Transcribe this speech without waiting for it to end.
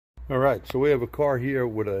All right, so we have a car here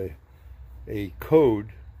with a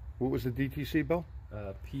code. What was the DTC, Bill?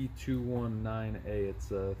 P219A.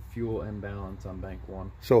 It's a fuel imbalance on bank 1.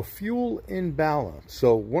 So fuel imbalance.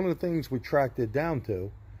 So one of the things we tracked it down to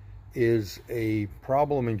is a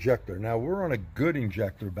problem injector. Now we're on a good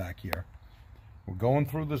injector back here. We're going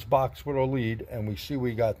through this box with our lead and we see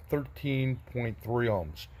we got 13.3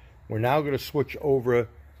 ohms. We're now going to switch over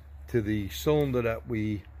to the cylinder that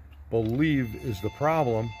we believe is the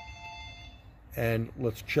problem. And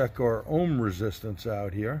let's check our ohm resistance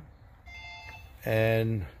out here.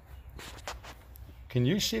 And can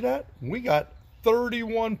you see that? We got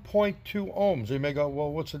 31.2 ohms. You may go, well,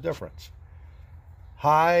 what's the difference?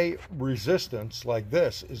 High resistance like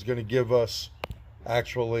this is going to give us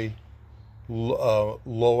actually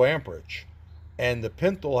low amperage. And the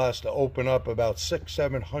pintle has to open up about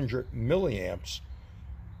 600-700 milliamps.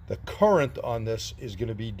 The current on this is going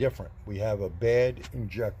to be different. We have a bad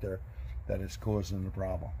injector that is causing the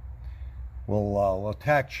problem. We'll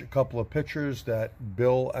attach a couple of pictures that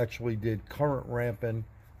Bill actually did current ramping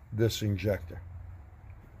this injector.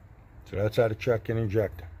 So that's how to check an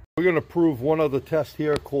injector. We're going to prove one other test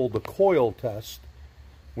here called the coil test.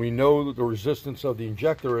 We know that the resistance of the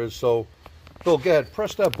injector is, so Bill, go ahead,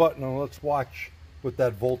 press that button and let's watch what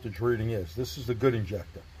that voltage reading is. This is the good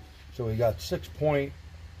injector. So we got 6.6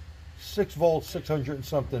 volts, 600 and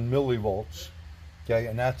something millivolts. Okay,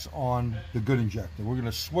 and that's on the good injector. We're going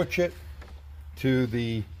to switch it to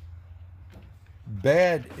the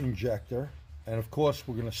bad injector, and of course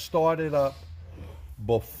we're going to start it up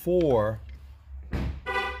before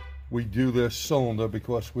we do this cylinder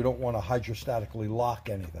because we don't want to hydrostatically lock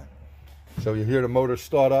anything. So you hear the motor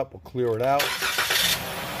start up, we'll clear it out.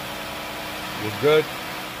 We're good.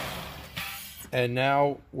 And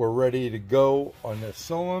now we're ready to go on this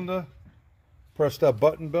cylinder. Press that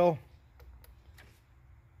button, Bill.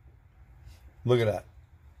 Look at that.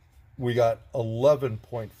 We got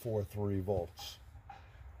 11.43 volts.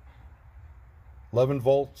 11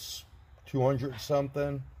 volts, 200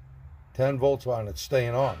 something, 10 volts on it,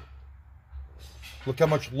 staying on. Look how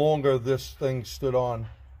much longer this thing stood on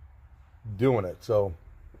doing it. So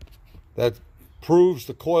that proves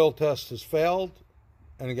the coil test has failed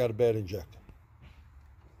and it got a bad injector.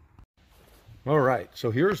 All right,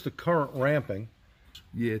 so here's the current ramping.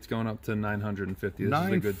 Yeah, it's going up to 950. This is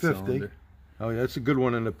a good cylinder. Oh yeah, that's a good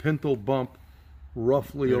one. And the pintle bump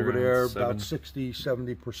roughly over there, 7. about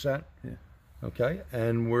 60-70%. Yeah. Okay,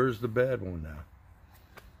 and where's the bad one now?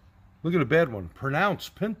 Look at the bad one.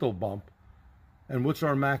 Pronounced pintle bump. And what's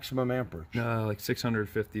our maximum amperage? Like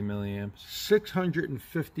 650 milliamps.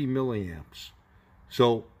 650 milliamps.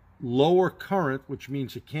 So lower current, which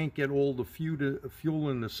means it can't get all the fuel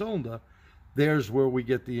in the cylinder. There's where we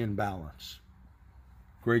get the imbalance.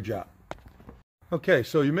 Great job. Okay,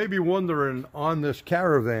 so you may be wondering on this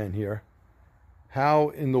Caravan here, how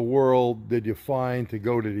in the world did you find to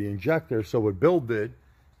go to the injector? So what Bill did,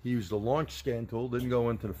 he used the launch scan tool, didn't go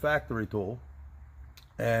into the factory tool.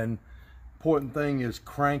 And important thing is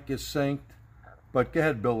crank is synced. But go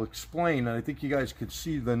ahead, Bill, explain. And I think you guys could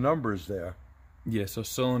see the numbers there. Yeah, so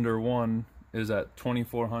cylinder 1 is at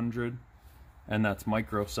 2400, and that's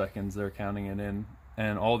microseconds they're counting it in.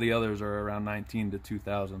 And all the others are around 19 to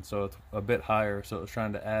 2000, so it's a bit higher. So it was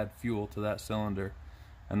trying to add fuel to that cylinder,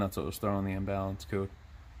 and that's what was throwing the imbalance code.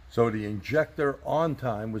 So the injector on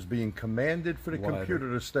time was being commanded for the computer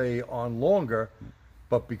to stay on longer,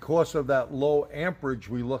 but because of that low amperage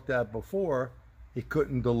we looked at before, it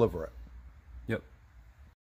couldn't deliver it.